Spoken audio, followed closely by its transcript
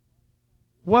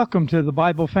Welcome to the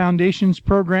Bible Foundations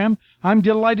program. I'm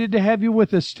delighted to have you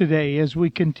with us today as we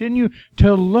continue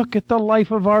to look at the life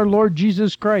of our Lord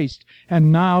Jesus Christ,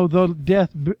 and now the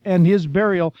death and His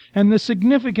burial and the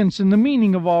significance and the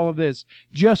meaning of all of this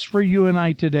just for you and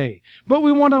I today. But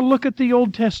we want to look at the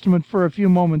Old Testament for a few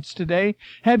moments today.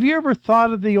 Have you ever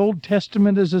thought of the Old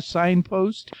Testament as a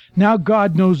signpost? Now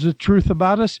God knows the truth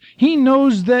about us. He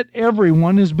knows that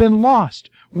everyone has been lost.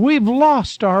 We've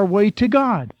lost our way to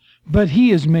God. But He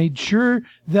has made sure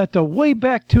that the way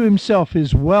back to Himself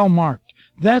is well marked.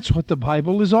 That's what the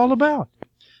Bible is all about.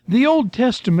 The Old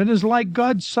Testament is like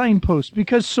God's signpost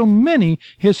because so many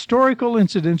historical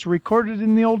incidents recorded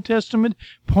in the Old Testament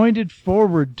pointed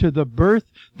forward to the birth,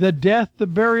 the death, the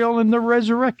burial, and the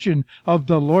resurrection of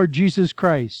the Lord Jesus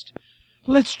Christ.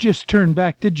 Let's just turn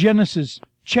back to Genesis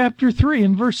chapter 3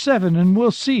 and verse 7, and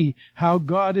we'll see how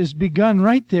God has begun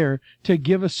right there to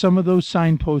give us some of those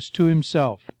signposts to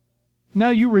Himself.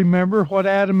 Now you remember what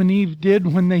Adam and Eve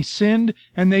did when they sinned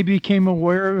and they became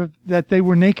aware that they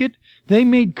were naked? They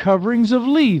made coverings of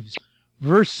leaves.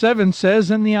 Verse 7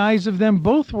 says, "And the eyes of them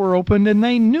both were opened, and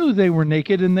they knew they were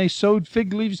naked, and they sewed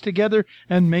fig leaves together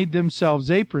and made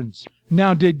themselves aprons."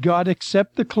 Now did God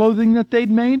accept the clothing that they'd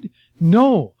made?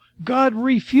 No. God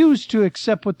refused to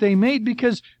accept what they made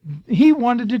because He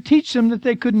wanted to teach them that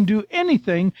they couldn't do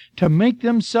anything to make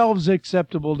themselves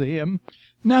acceptable to Him.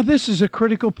 Now this is a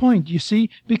critical point, you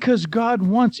see, because God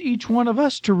wants each one of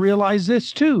us to realize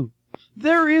this too.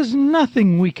 There is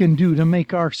nothing we can do to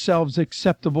make ourselves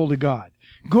acceptable to God.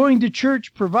 Going to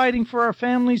church, providing for our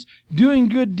families, doing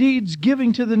good deeds,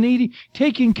 giving to the needy,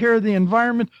 taking care of the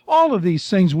environment, all of these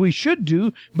things we should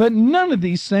do, but none of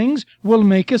these things will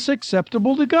make us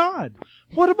acceptable to God.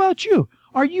 What about you?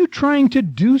 Are you trying to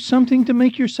do something to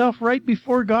make yourself right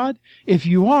before God? If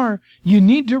you are, you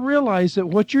need to realize that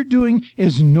what you're doing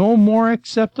is no more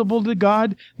acceptable to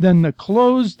God than the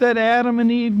clothes that Adam and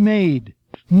Eve made.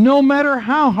 No matter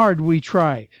how hard we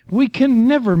try, we can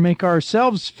never make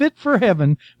ourselves fit for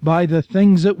heaven by the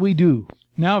things that we do.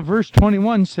 Now verse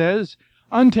 21 says,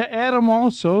 "Unto Adam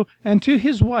also and to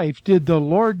his wife did the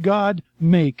Lord God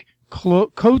make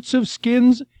coats of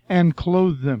skins and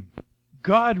clothe them."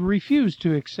 God refused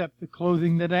to accept the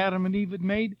clothing that Adam and Eve had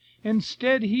made.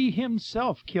 Instead, He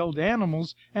Himself killed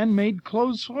animals and made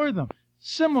clothes for them.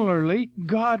 Similarly,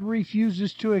 God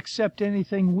refuses to accept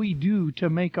anything we do to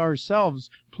make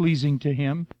ourselves pleasing to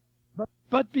Him.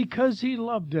 But because He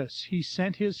loved us, He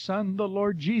sent His Son, the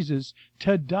Lord Jesus,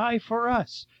 to die for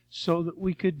us so that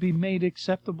we could be made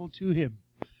acceptable to Him.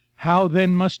 How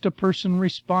then must a person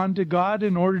respond to God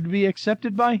in order to be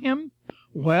accepted by Him?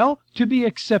 Well, to be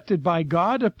accepted by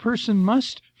God, a person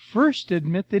must first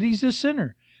admit that he's a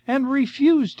sinner and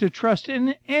refuse to trust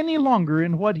any longer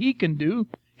in what he can do.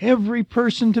 Every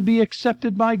person to be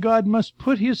accepted by God must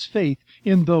put his faith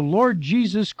in the Lord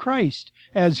Jesus Christ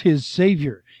as his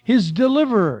Savior, his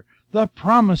deliverer, the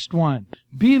promised one,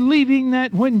 believing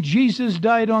that when Jesus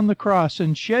died on the cross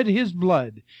and shed His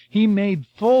blood, He made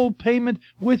full payment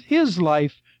with His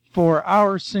life for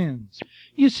our sins.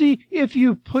 You see, if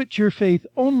you put your faith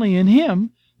only in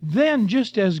Him, then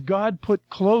just as God put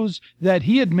clothes that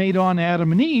He had made on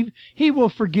Adam and Eve, He will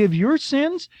forgive your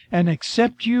sins and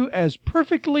accept you as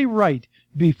perfectly right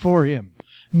before Him.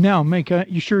 Now make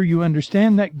sure you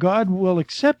understand that God will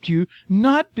accept you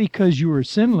not because you are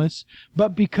sinless,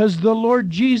 but because the Lord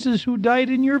Jesus who died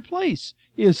in your place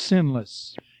is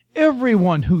sinless.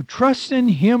 Everyone who trusts in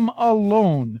Him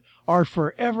alone are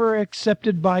forever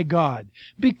accepted by God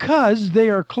because they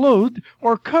are clothed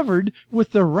or covered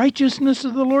with the righteousness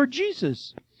of the Lord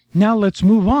Jesus. Now let's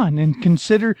move on and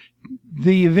consider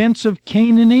the events of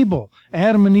Cain and Abel,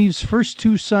 Adam and Eve's first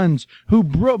two sons, who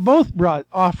both brought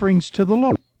offerings to the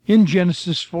Lord. In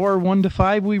Genesis 4,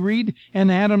 1-5 we read,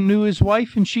 "And Adam knew his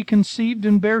wife, and she conceived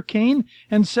and bare Cain,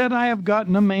 and said, I have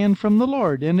gotten a man from the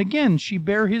Lord. And again she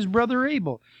bare his brother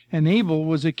Abel. And Abel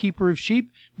was a keeper of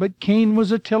sheep, but Cain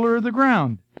was a tiller of the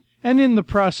ground. And in the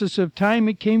process of time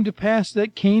it came to pass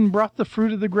that Cain brought the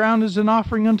fruit of the ground as an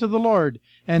offering unto the Lord.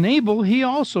 And Abel he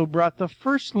also brought the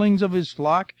firstlings of his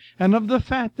flock and of the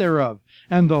fat thereof.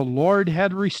 And the Lord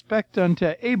had respect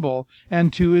unto Abel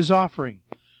and to his offering.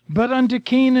 But unto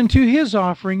Cain and to his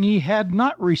offering He had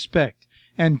not respect.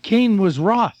 And Cain was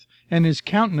wroth, and his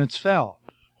countenance fell."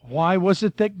 Why was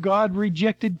it that God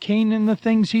rejected Cain and the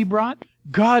things he brought?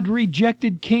 God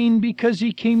rejected Cain because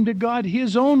he came to God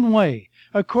his own way,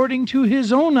 according to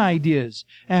his own ideas,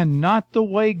 and not the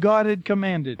way God had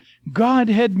commanded. God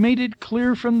had made it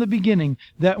clear from the beginning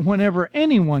that whenever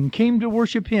anyone came to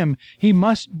worship Him, he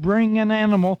must bring an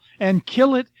animal and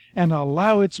kill it and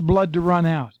allow its blood to run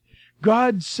out.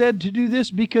 God said to do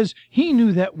this because He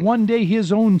knew that one day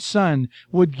His own Son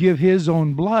would give His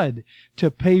own blood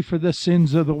to pay for the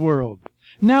sins of the world.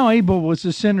 Now Abel was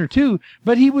a sinner too,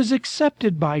 but he was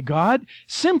accepted by God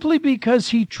simply because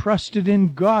he trusted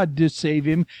in God to save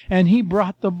him, and he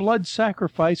brought the blood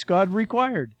sacrifice God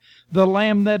required. The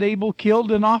lamb that Abel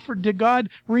killed and offered to God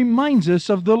reminds us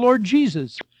of the Lord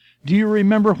Jesus. Do you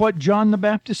remember what John the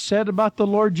Baptist said about the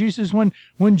Lord Jesus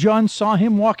when John saw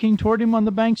him walking toward him on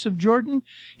the banks of Jordan?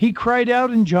 He cried out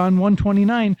in John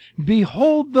 1:29,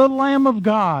 "Behold the Lamb of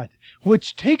God,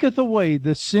 which taketh away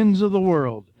the sins of the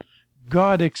world."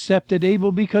 God accepted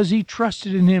Abel because he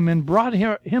trusted in him and brought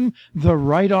him the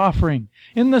right offering.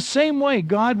 In the same way,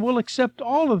 God will accept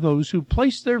all of those who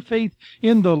place their faith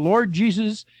in the Lord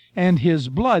Jesus and His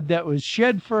blood that was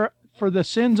shed for the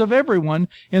sins of everyone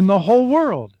in the whole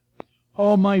world.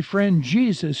 Oh, my friend,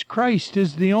 Jesus Christ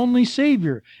is the only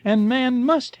Savior, and man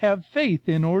must have faith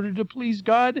in order to please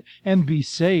God and be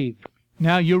saved.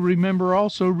 Now, you'll remember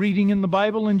also reading in the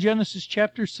Bible in Genesis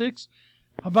chapter 6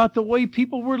 about the way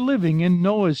people were living in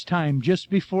Noah's time just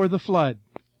before the flood.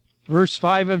 Verse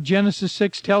 5 of Genesis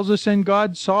 6 tells us, "And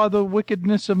God saw the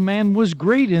wickedness of man was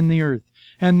great in the earth,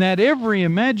 and that every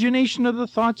imagination of the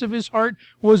thoughts of his heart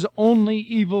was only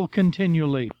evil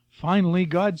continually." Finally,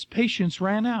 God's patience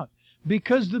ran out.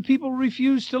 Because the people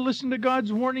refused to listen to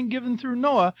God's warning given through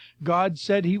Noah, God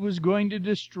said He was going to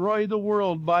destroy the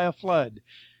world by a flood.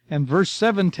 And verse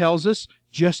 7 tells us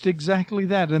just exactly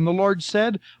that. "And the Lord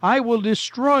said, I will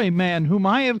destroy man whom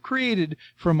I have created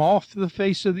from off the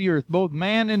face of the earth, both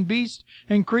man and beast,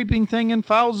 and creeping thing, and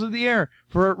fowls of the air,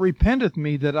 for it repenteth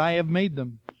me that I have made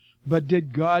them." But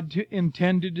did God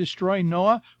intend to destroy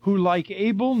Noah, who, like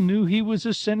Abel, knew he was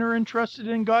a sinner and trusted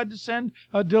in God to send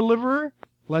a deliverer?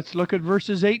 Let's look at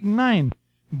verses 8 and 9.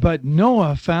 "But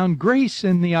Noah found grace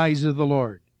in the eyes of the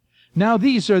Lord." Now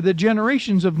these are the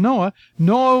generations of Noah.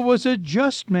 Noah was a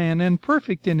just man and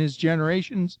perfect in his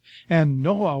generations, and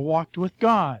Noah walked with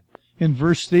God. In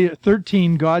verse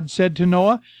 13, God said to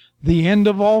Noah, "The end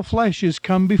of all flesh is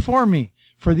come before me,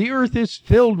 for the earth is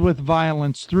filled with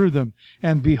violence through them,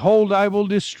 and behold, I will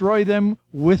destroy them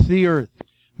with the earth.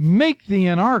 Make thee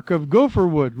an ark of gopher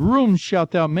wood. Rooms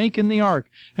shalt thou make in the ark,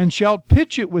 and shalt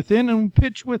pitch it within and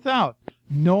pitch without."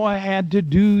 Noah had to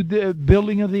do the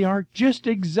building of the ark just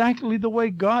exactly the way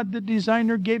God, the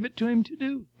designer, gave it to him to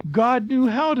do. God knew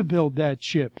how to build that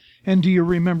ship. And do you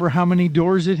remember how many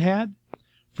doors it had?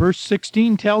 Verse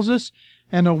 16 tells us,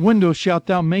 "And a window shalt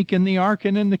thou make in the ark,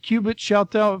 and in the cubit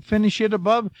shalt thou finish it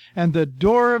above, and the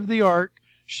door of the ark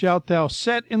shalt thou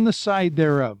set in the side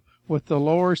thereof. With the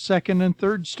lower, second, and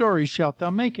third stories shalt thou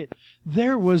make it."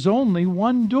 There was only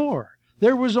one door.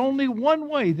 There was only one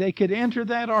way they could enter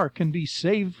that ark and be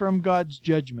saved from God's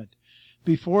judgment.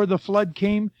 Before the flood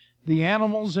came, the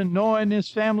animals and Noah and his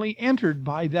family entered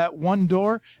by that one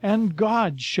door, and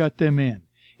God shut them in.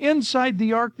 Inside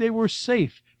the ark they were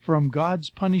safe from God's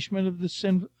punishment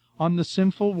of on the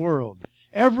sinful world.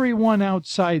 Everyone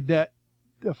outside that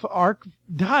ark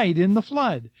died in the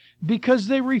flood because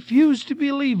they refused to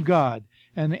believe God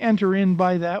and enter in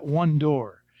by that one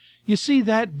door. You see,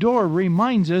 that door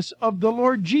reminds us of the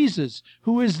Lord Jesus,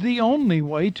 who is the only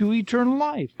way to eternal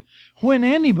life. When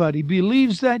anybody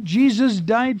believes that Jesus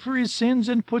died for his sins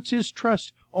and puts his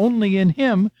trust only in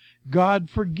Him, God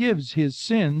forgives his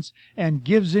sins and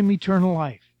gives him eternal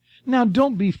life. Now,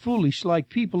 don't be foolish like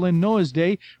people in Noah's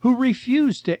day who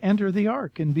refused to enter the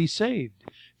ark and be saved.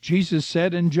 Jesus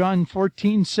said in John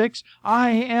 14:6, "I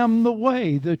am the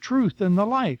way, the truth, and the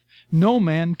life. No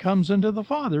man comes unto the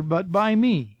Father but by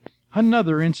me."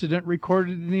 Another incident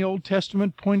recorded in the Old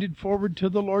Testament pointed forward to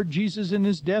the Lord Jesus and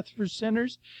His death for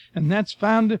sinners, and that's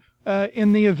found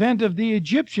in the event of the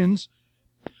Egyptians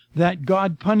that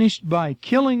God punished by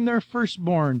killing their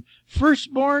firstborn.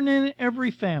 Firstborn in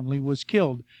every family was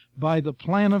killed by the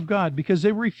plan of God because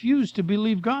they refused to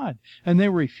believe God, and they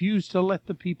refused to let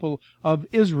the people of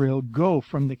Israel go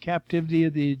from the captivity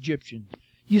of the Egyptians.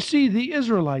 You see, the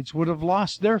Israelites would have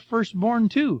lost their firstborn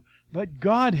too, but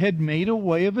God had made a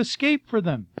way of escape for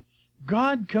them.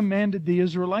 God commanded the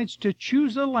Israelites to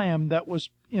choose a lamb that was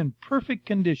in perfect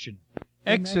condition.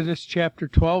 Exodus chapter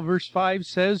 12 verse 5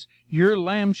 says, "Your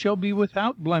lamb shall be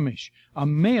without blemish, a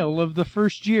male of the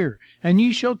first year, and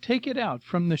ye shall take it out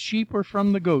from the sheep or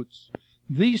from the goats."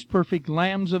 These perfect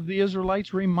lambs of the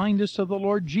Israelites remind us of the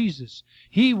Lord Jesus.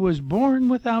 He was born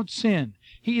without sin.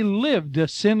 He lived a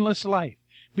sinless life.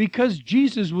 Because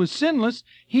Jesus was sinless,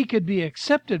 He could be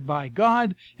accepted by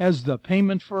God as the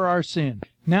payment for our sin.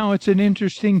 Now it's an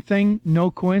interesting thing,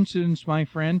 no coincidence, my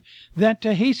friend, that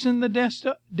to hasten the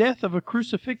death of a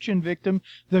crucifixion victim,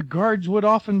 the guards would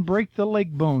often break the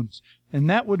leg bones, and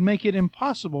that would make it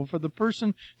impossible for the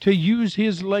person to use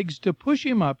his legs to push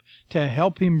him up to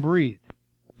help him breathe.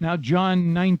 Now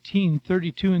John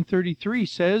 19:32 and 33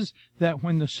 says that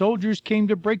when the soldiers came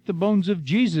to break the bones of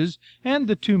Jesus and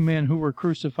the 2 men who were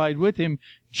crucified with him,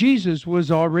 Jesus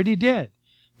was already dead.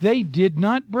 They did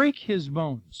not break his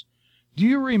bones. Do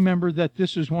you remember that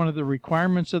this is one of the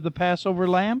requirements of the Passover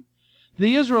lamb?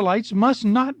 The Israelites must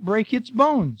not break its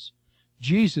bones.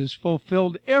 Jesus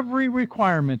fulfilled every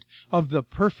requirement of the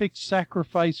perfect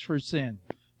sacrifice for sin.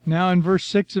 Now in verse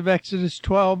 6 of Exodus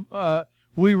 12,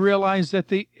 we realize that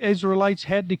the Israelites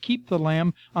had to keep the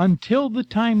lamb until the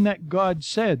time that God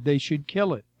said they should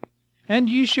kill it. And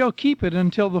ye shall keep it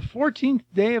until the 14th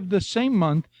day of the same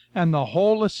month, and the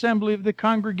whole assembly of the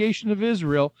congregation of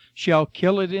Israel shall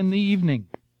kill it in the evening.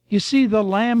 You see, the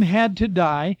lamb had to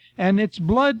die, and its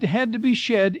blood had to be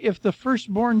shed if the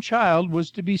firstborn child was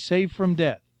to be saved from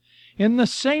death. In the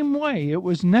same way, it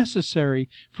was necessary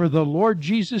for the Lord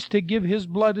Jesus to give his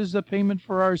blood as the payment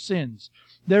for our sins.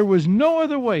 There was no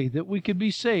other way that we could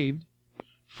be saved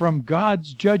from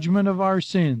God's judgment of our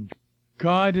sin.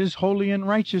 God is holy and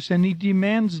righteous, and he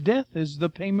demands death as the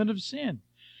payment of sin.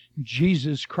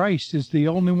 Jesus Christ is the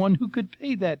only one who could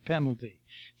pay that penalty.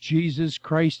 Jesus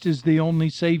Christ is the only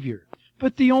Savior.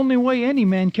 But the only way any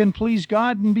man can please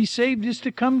God and be saved is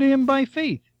to come to him by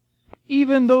faith.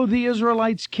 Even though the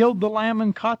Israelites killed the lamb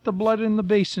and caught the blood in the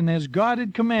basin as God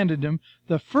had commanded them,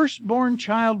 the firstborn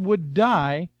child would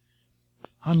die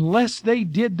unless they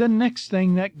did the next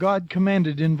thing that God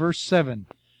commanded in verse 7.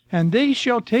 And they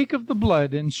shall take of the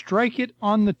blood and strike it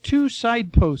on the 2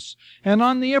 side posts and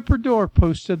on the upper door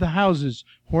posts of the houses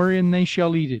wherein they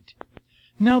shall eat it.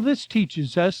 Now this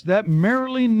teaches us that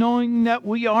merely knowing that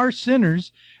we are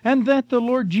sinners and that the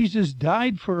Lord Jesus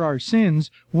died for our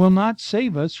sins will not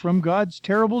save us from God's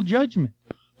terrible judgment.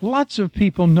 Lots of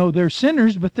people know they're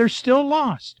sinners, but they're still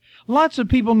lost. Lots of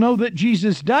people know that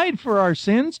Jesus died for our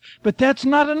sins, but that's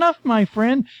not enough, my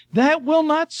friend. That will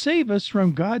not save us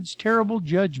from God's terrible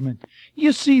judgment.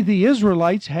 You see, the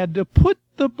Israelites had to put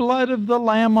the blood of the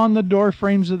lamb on the door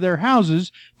frames of their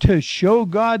houses to show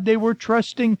God they were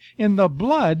trusting in the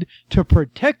blood to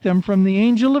protect them from the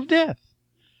angel of death.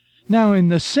 Now, in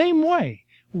the same way,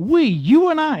 you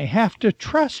and I, have to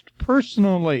trust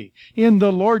personally in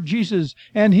the Lord Jesus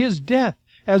and his death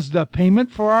as the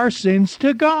payment for our sins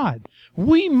to God.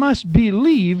 We must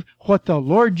believe what the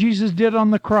Lord Jesus did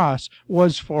on the cross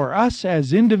was for us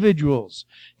as individuals.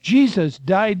 Jesus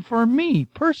died for me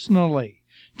personally.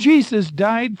 Jesus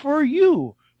died for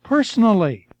you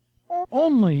personally.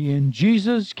 Only in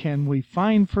Jesus can we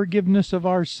find forgiveness of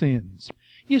our sins.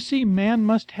 You see, man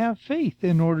must have faith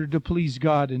in order to please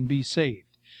God and be saved.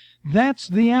 That's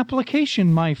the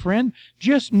application, my friend.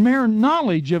 Just mere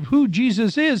knowledge of who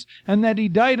Jesus is and that he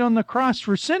died on the cross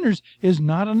for sinners is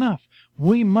not enough.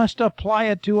 We must apply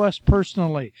it to us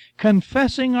personally,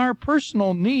 confessing our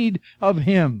personal need of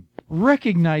him,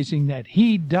 recognizing that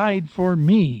he died for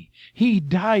me. He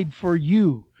died for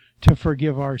you to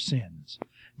forgive our sins.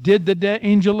 Did the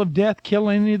angel of death kill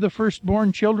any of the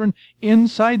firstborn children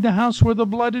inside the house where the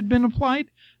blood had been applied?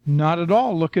 Not at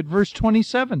all. Look at verse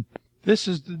 27. This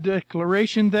is the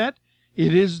declaration that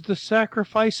it is the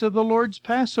sacrifice of the Lord's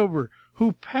Passover,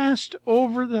 who passed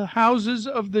over the houses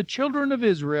of the children of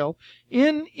Israel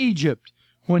in Egypt,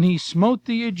 when he smote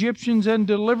the Egyptians and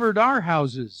delivered our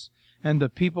houses. And the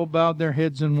people bowed their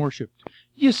heads and worshipped.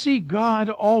 You see, God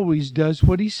always does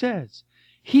what he says.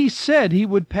 He said he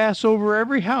would pass over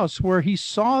every house where he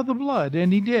saw the blood,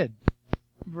 and he did.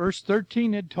 Verse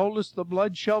 13 had told us, the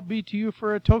blood shall be to you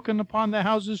for a token upon the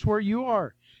houses where you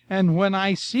are. And when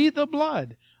I see the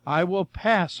blood, I will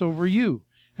pass over you,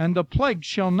 and the plague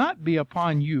shall not be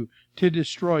upon you to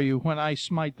destroy you when I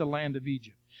smite the land of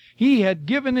Egypt. He had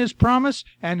given his promise,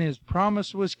 and his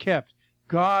promise was kept.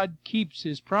 God keeps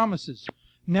his promises.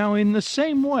 Now, in the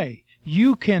same way,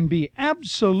 you can be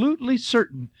absolutely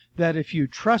certain that if you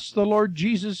trust the Lord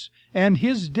Jesus and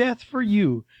his death for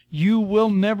you, you will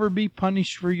never be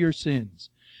punished for your sins.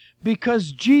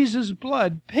 Because Jesus'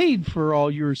 blood paid for all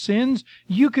your sins,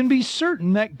 you can be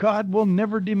certain that God will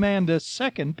never demand a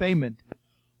second payment.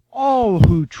 All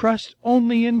who trust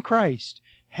only in Christ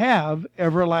have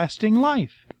everlasting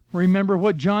life. Remember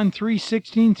what John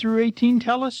 3:16 through 18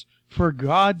 tell us? For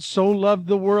God so loved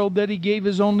the world that he gave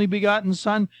his only begotten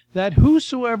Son, that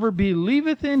whosoever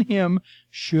believeth in him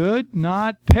should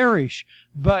not perish,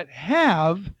 but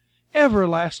have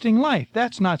everlasting life.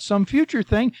 That's not some future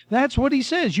thing. That's what he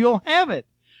says. You'll have it.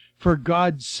 For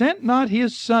God sent not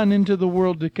his Son into the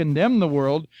world to condemn the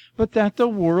world, but that the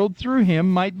world through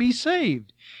him might be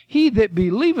saved. He that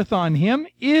believeth on him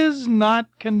is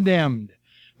not condemned,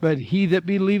 but he that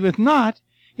believeth not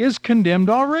is condemned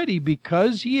already,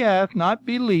 because he hath not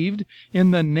believed in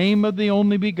the name of the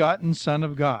only begotten Son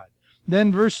of God.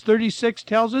 Then verse 36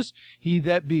 tells us, He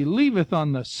that believeth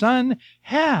on the Son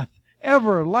hath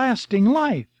everlasting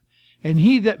life, and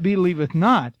he that believeth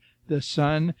not the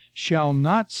Son shall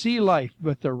not see life,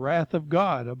 but the wrath of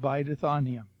God abideth on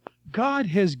him. God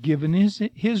has given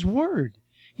his word.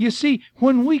 You see,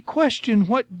 when we question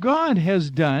what God has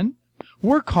done,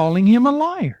 we're calling him a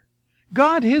liar.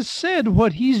 God has said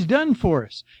what he's done for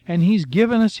us, and he's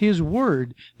given us his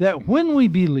word that when we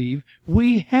believe,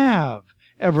 we have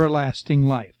everlasting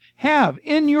life. Have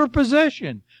in your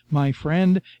possession, my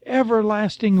friend,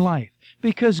 everlasting life.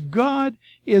 Because God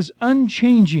is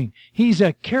unchanging. He's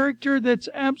a character that's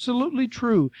absolutely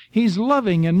true. He's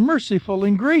loving and merciful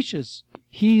and gracious.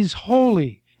 He's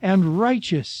holy and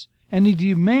righteous, and he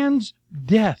demands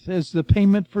death as the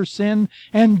payment for sin,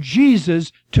 and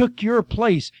Jesus took your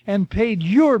place and paid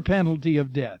your penalty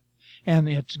of death. And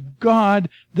it's God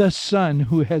the Son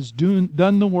who has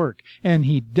done the work, and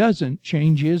he doesn't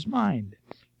change his mind.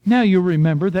 Now you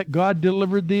remember that God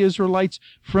delivered the Israelites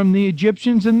from the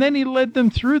Egyptians, and then he led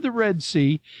them through the Red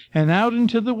Sea and out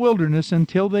into the wilderness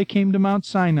until they came to Mount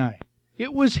Sinai.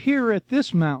 It was here at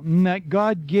this mountain that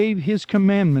God gave his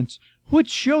commandments, which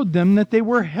showed them that they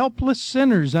were helpless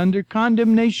sinners under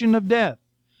condemnation of death.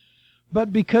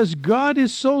 But because God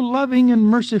is so loving and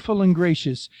merciful and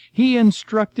gracious, he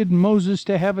instructed Moses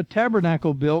to have a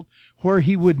tabernacle built where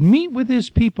he would meet with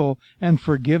his people and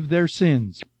forgive their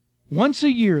sins. Once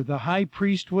a year the high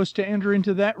priest was to enter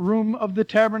into that room of the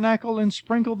tabernacle and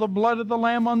sprinkle the blood of the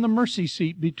lamb on the mercy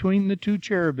seat between the two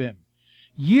cherubim.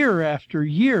 Year after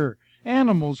year,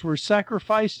 animals were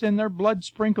sacrificed and their blood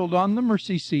sprinkled on the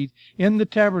mercy seat in the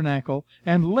tabernacle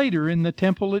and later in the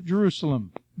temple at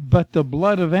Jerusalem. But the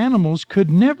blood of animals could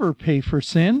never pay for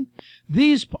sin.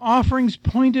 These offerings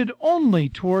pointed only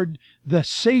toward the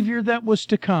Savior that was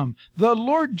to come, the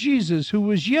Lord Jesus, who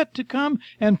was yet to come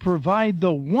and provide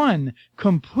the one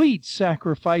complete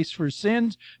sacrifice for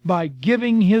sins by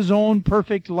giving his own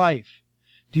perfect life.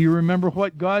 Do you remember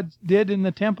what God did in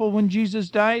the temple when Jesus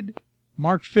died?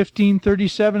 Mark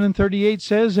 15:37 and 38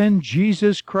 says, And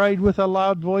Jesus cried with a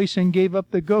loud voice and gave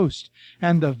up the ghost.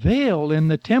 And the veil in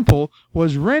the temple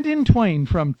was rent in twain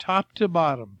from top to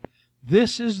bottom.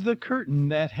 This is the curtain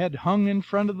that had hung in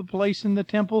front of the place in the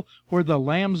temple where the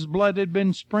lamb's blood had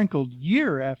been sprinkled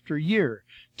year after year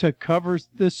to cover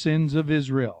the sins of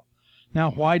Israel.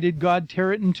 Now why did God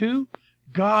tear it in two?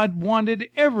 God wanted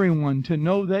everyone to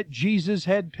know that Jesus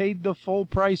had paid the full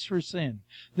price for sin.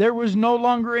 There was no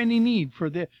longer any need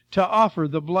to offer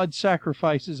the blood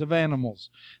sacrifices of animals.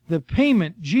 The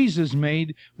payment Jesus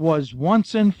made was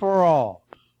once and for all.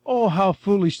 Oh, how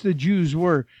foolish the Jews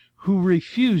were who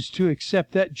refused to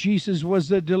accept that Jesus was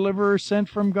the deliverer sent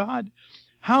from God.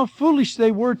 How foolish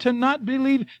they were to not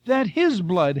believe that his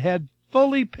blood had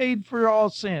fully paid for all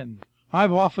sin.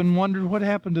 I've often wondered what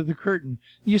happened to the curtain.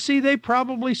 You see, they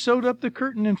probably sewed up the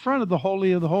curtain in front of the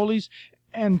Holy of the Holies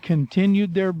and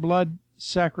continued their blood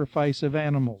sacrifice of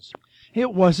animals.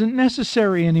 It wasn't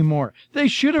necessary anymore. They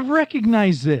should have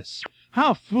recognized this.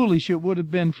 How foolish it would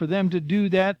have been for them to do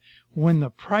that when the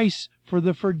price for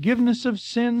the forgiveness of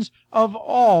sins, of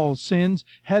all sins,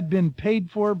 had been paid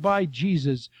for by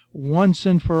Jesus once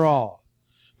and for all.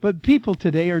 But people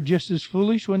today are just as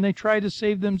foolish when they try to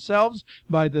save themselves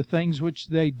by the things which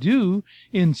they do,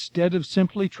 instead of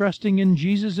simply trusting in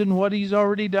Jesus and what he's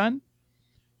already done.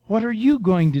 What are you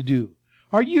going to do?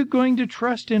 Are you going to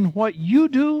trust in what you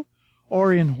do,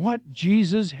 or in what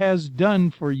Jesus has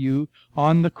done for you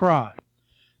on the cross?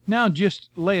 Now just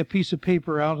lay a piece of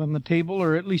paper out on the table,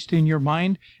 or at least in your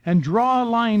mind, and draw a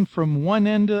line from one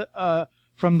end,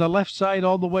 from the left side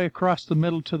all the way across the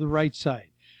middle to the right side.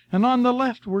 And on the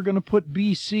left, we're going to put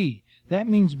BC. That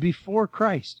means before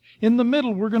Christ. In the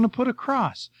middle, we're going to put a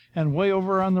cross. And way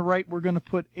over on the right, we're going to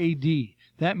put AD.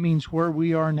 That means where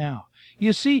we are now.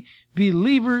 You see,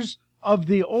 believers of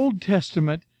the Old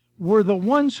Testament were the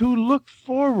ones who looked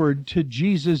forward to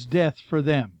Jesus' death for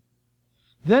them.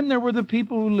 Then there were the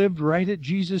people who lived right at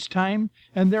Jesus' time,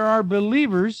 and there are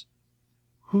believers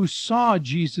who saw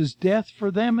Jesus' death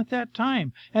for them at that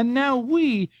time. And now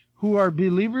we, who are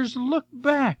believers, look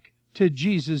back to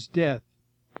Jesus' death,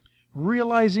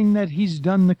 realizing that he's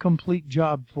done the complete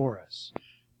job for us.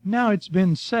 Now it's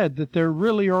been said that there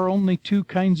really are only two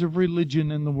kinds of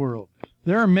religion in the world.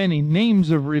 There are many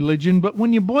names of religion, but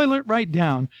when you boil it right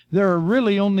down, there are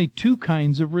really only two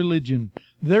kinds of religion.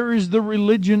 There is the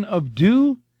religion of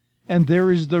do, and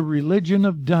there is the religion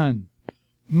of done.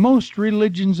 Most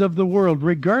religions of the world,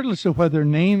 regardless of what their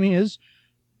name is,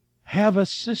 have a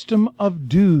system of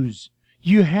do's.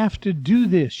 You have to do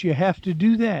this, you have to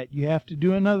do that, you have to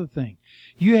do another thing.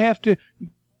 You have to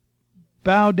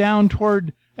bow down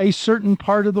toward a certain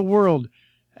part of the world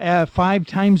 5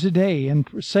 times a day and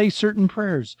say certain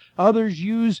prayers. Others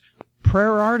use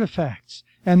prayer artifacts,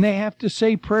 and they have to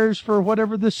say prayers for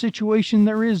whatever the situation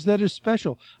there is that is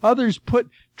special. Others put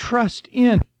trust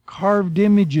in carved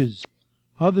images.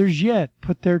 Others yet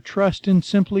put their trust in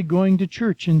simply going to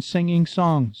church and singing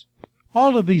songs.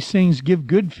 All of these things give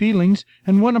good feelings,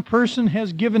 and when a person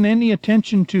has given any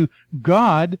attention to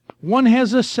God, one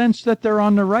has a sense that they're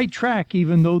on the right track,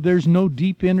 even though there's no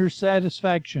deep inner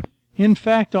satisfaction. In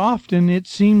fact, often it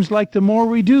seems like the more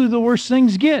we do, the worse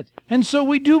things get. And so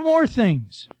we do more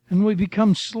things, and we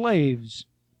become slaves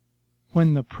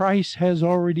when the price has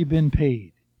already been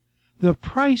paid. The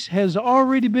price has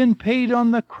already been paid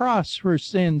on the cross for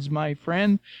sins, my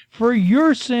friend. For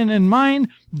your sin and mine,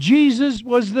 Jesus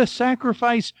was the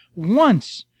sacrifice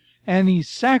once, and He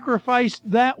sacrificed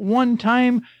that one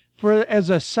time as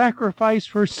a sacrifice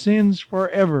for sins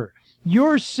forever.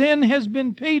 Your sin has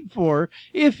been paid for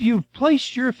if you've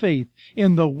placed your faith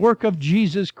in the work of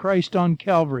Jesus Christ on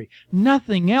Calvary.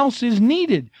 Nothing else is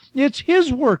needed. It's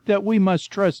His work that we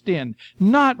must trust in,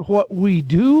 not what we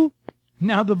do.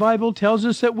 Now, the Bible tells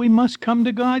us that we must come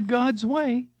to God God's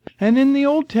way. And in the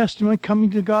Old Testament,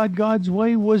 coming to God God's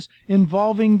way was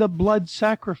involving the blood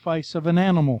sacrifice of an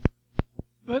animal.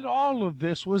 But all of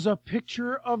this was a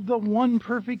picture of the one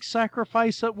perfect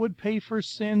sacrifice that would pay for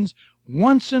sins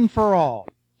once and for all.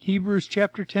 Hebrews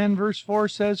chapter 10 verse 4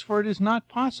 says, "For it is not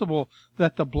possible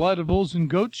that the blood of bulls and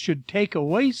goats should take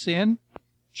away sin."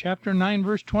 Chapter 9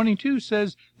 verse 22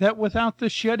 says that without the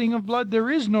shedding of blood there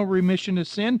is no remission of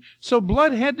sin, so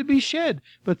blood had to be shed.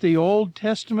 But the Old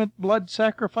Testament blood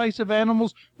sacrifice of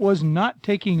animals was not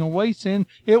taking away sin.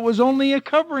 It was only a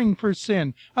covering for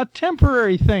sin, a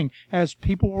temporary thing, as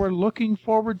people were looking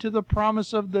forward to the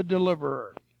promise of the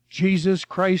deliverer. Jesus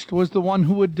Christ was the one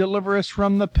who would deliver us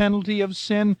from the penalty of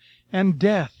sin and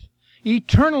death,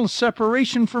 eternal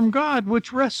separation from God,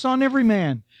 which rests on every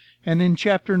man. And in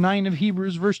chapter 9 of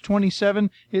Hebrews, verse 27,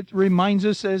 it reminds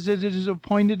us, as it is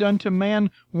appointed unto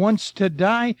man once to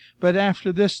die, but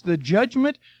after this the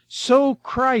judgment, so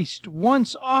Christ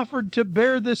once offered to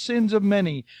bear the sins of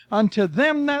many. Unto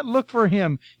them that look for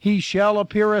Him He shall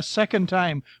appear a second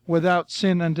time without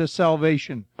sin unto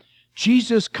salvation.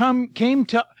 Jesus came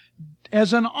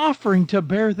as an offering to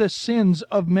bear the sins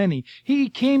of many. He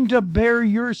came to bear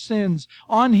your sins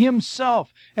on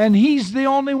Himself, and He's the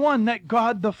only one that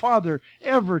God the Father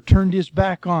ever turned His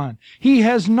back on. He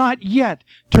has not yet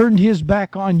turned His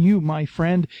back on you, my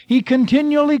friend. He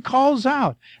continually calls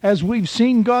out, as we've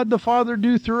seen God the Father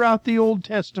do throughout the Old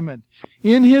Testament,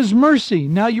 in His mercy.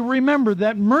 Now you remember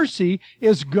that mercy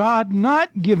is God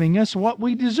not giving us what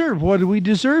we deserve. What do we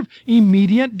deserve?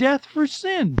 Immediate death for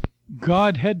sin.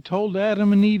 God had told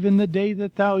Adam and Eve, "In the day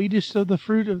that thou eatest of the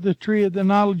fruit of the tree of the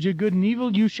knowledge of good and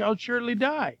evil, you shall surely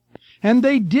die." And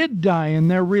they did die in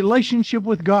their relationship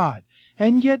with God.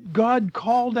 And yet God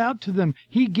called out to them.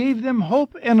 He gave them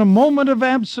hope in a moment of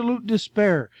absolute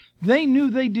despair. They knew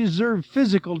they deserved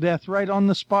physical death right on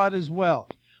the spot as well.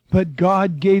 But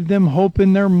God gave them hope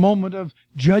in their moment of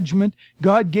judgment.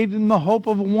 God gave them the hope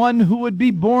of one who would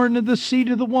be born of the seed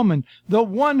of the woman, the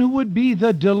one who would be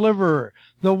the deliverer,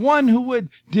 the one who would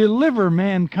deliver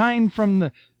mankind from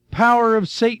the power of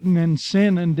Satan and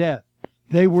sin and death.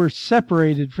 They were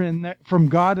separated from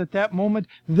God at that moment.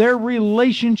 Their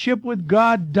relationship with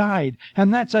God died.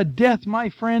 And that's a death, my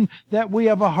friend, that we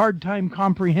have a hard time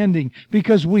comprehending,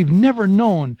 because we've never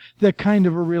known the kind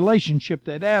of a relationship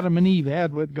that Adam and Eve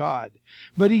had with God.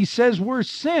 But He says we're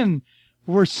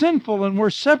sinful and we're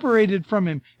separated from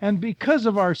Him. And because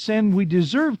of our sin, we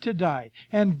deserve to die.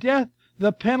 And death,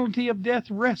 the penalty of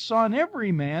death, rests on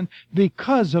every man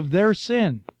because of their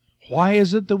sin. Why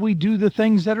is it that we do the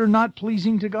things that are not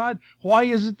pleasing to God? Why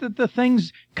is it that the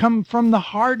things come from the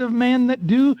heart of man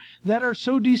that are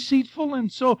so deceitful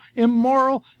and so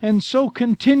immoral and so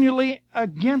continually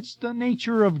against the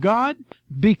nature of God?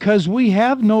 Because we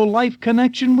have no life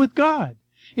connection with God.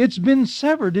 It's been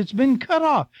severed. It's been cut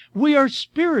off. We are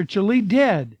spiritually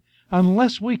dead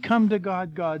unless we come to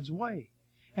God God's way.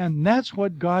 And that's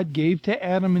what God gave to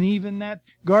Adam and Eve in that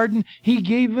garden. He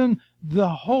gave them the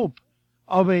hope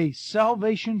of a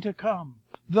salvation to come,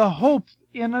 the hope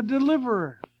in a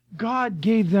deliverer. God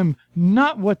gave them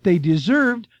not what they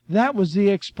deserved. That was the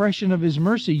expression of His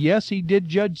mercy. Yes, He did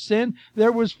judge sin.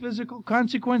 There was physical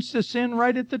consequence to sin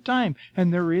right at the time,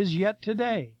 and there is yet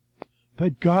today.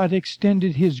 But God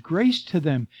extended His grace to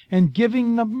them and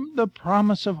giving them the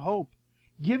promise of hope,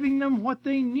 giving them what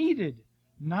they needed,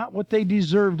 not what they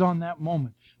deserved on that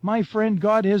moment. My friend,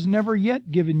 God has never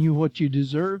yet given you what you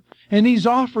deserve, and He's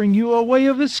offering you a way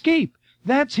of escape.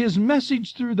 That's His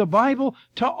message through the Bible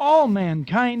to all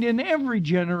mankind in every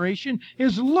generation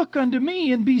is, look unto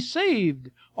me and be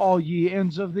saved, all ye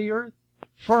ends of the earth.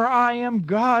 For I am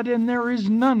God and there is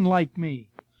none like me.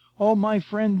 Oh, my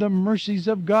friend, the mercies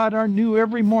of God are new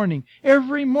every morning.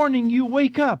 Every morning you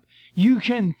wake up, you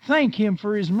can thank Him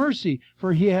for His mercy,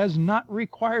 for He has not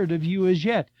required of you as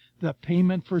yet the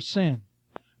payment for sin.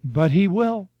 But He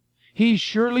will. He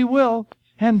surely will.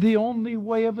 And the only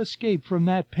way of escape from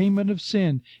that payment of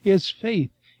sin is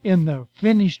faith in the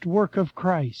finished work of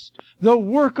Christ. The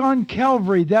work on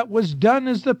Calvary that was done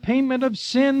as the payment of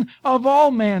sin of all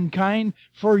mankind,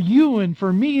 for you and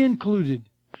for me included.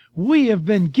 We have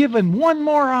been given one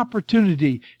more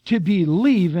opportunity to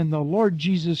believe in the Lord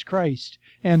Jesus Christ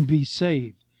and be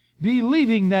saved.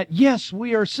 Believing that, yes,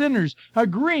 we are sinners,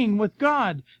 agreeing with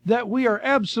God that we are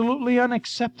absolutely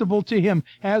unacceptable to Him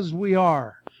as we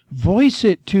are. Voice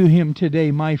it to Him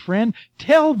today, my friend.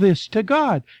 Tell this to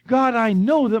God. God, I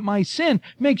know that my sin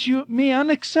makes me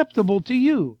unacceptable to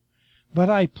you, but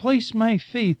I place my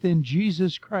faith in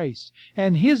Jesus Christ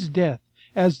and His death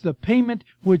as the payment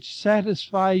which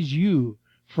satisfies you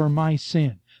for my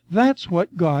sin. That's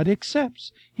what God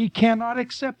accepts. He cannot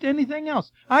accept anything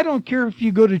else. I don't care if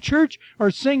you go to church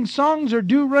or sing songs or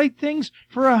do right things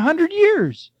for 100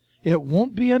 years. It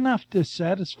won't be enough to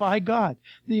satisfy God.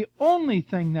 The only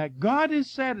thing that God is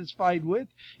satisfied with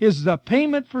is the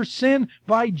payment for sin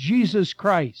by Jesus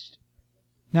Christ.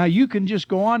 Now you can just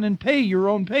go on and pay your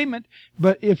own payment,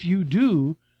 but if you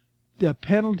do, the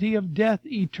penalty of death,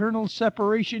 eternal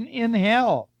separation in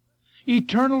hell,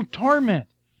 eternal torment,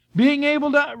 being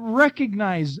able to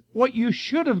recognize what you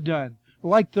should have done,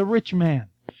 like the rich man.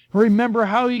 Remember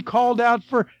how he called out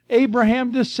for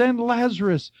Abraham to send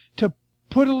Lazarus to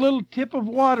put a little tip of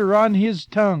water on his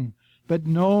tongue. But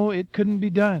no, it couldn't be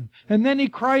done. And then he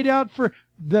cried out for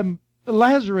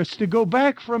Lazarus to go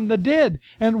back from the dead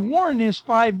and warn his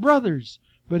 5 brothers.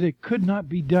 But it could not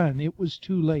be done. It was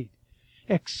too late.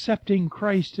 Accepting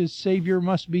Christ as Savior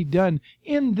must be done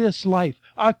in this life,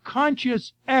 a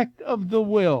conscious act of the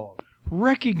will.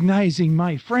 Recognizing,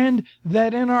 my friend,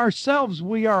 that in ourselves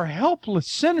we are helpless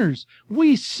sinners.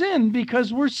 We sin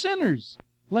because we're sinners.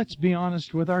 Let's be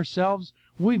honest with ourselves.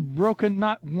 We've broken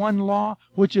not one law,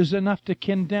 which is enough to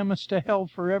condemn us to hell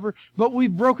forever, but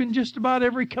we've broken just about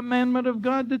every commandment of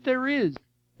God that there is.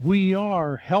 We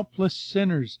are helpless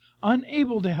sinners,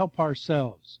 unable to help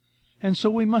ourselves. And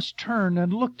so we must turn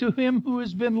and look to Him who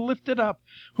has been lifted up,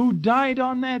 who died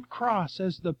on that cross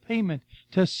as the payment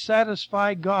to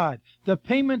satisfy God, the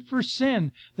payment for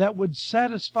sin that would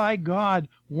satisfy God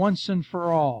once and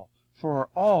for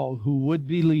all who would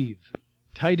believe.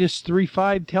 Titus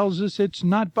 3:5 tells us it's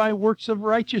not by works of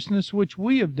righteousness which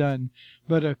we have done,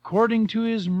 but according to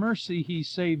His mercy He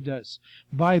saved us,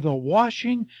 by the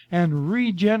washing and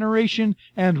regeneration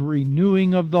and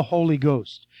renewing of the Holy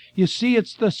Ghost. You see,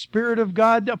 it's the Spirit of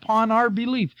God upon our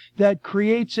belief that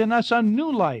creates in us a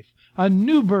new life, a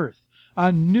new birth,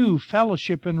 a new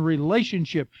fellowship and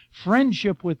relationship,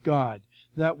 friendship with God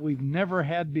that we've never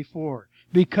had before,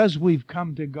 because we've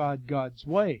come to God God's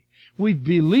way. We've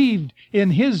believed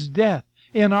in His death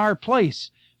in our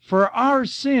place for our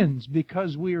sins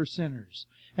because we are sinners.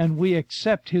 And we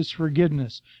accept His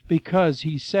forgiveness because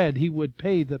He said He would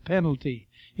pay the penalty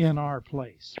in our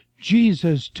place.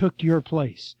 Jesus took your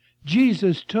place.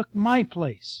 Jesus took my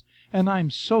place. And I'm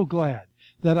so glad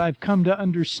that I've come to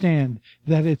understand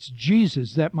that it's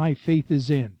Jesus that my faith is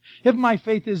in. If my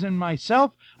faith is in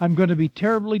myself, I'm going to be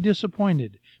terribly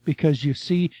disappointed, because you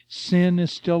see, sin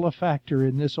is still a factor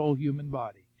in this old human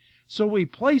body. So we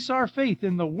place our faith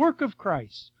in the work of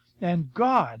Christ, and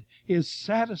God is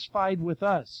satisfied with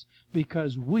us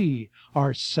because we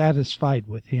are satisfied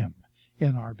with Him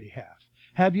in our behalf.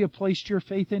 Have you placed your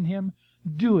faith in Him?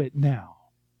 Do it now.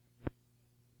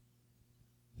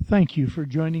 Thank you for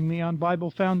joining me on Bible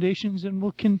Foundations, and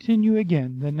we'll continue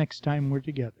again the next time we're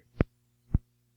together.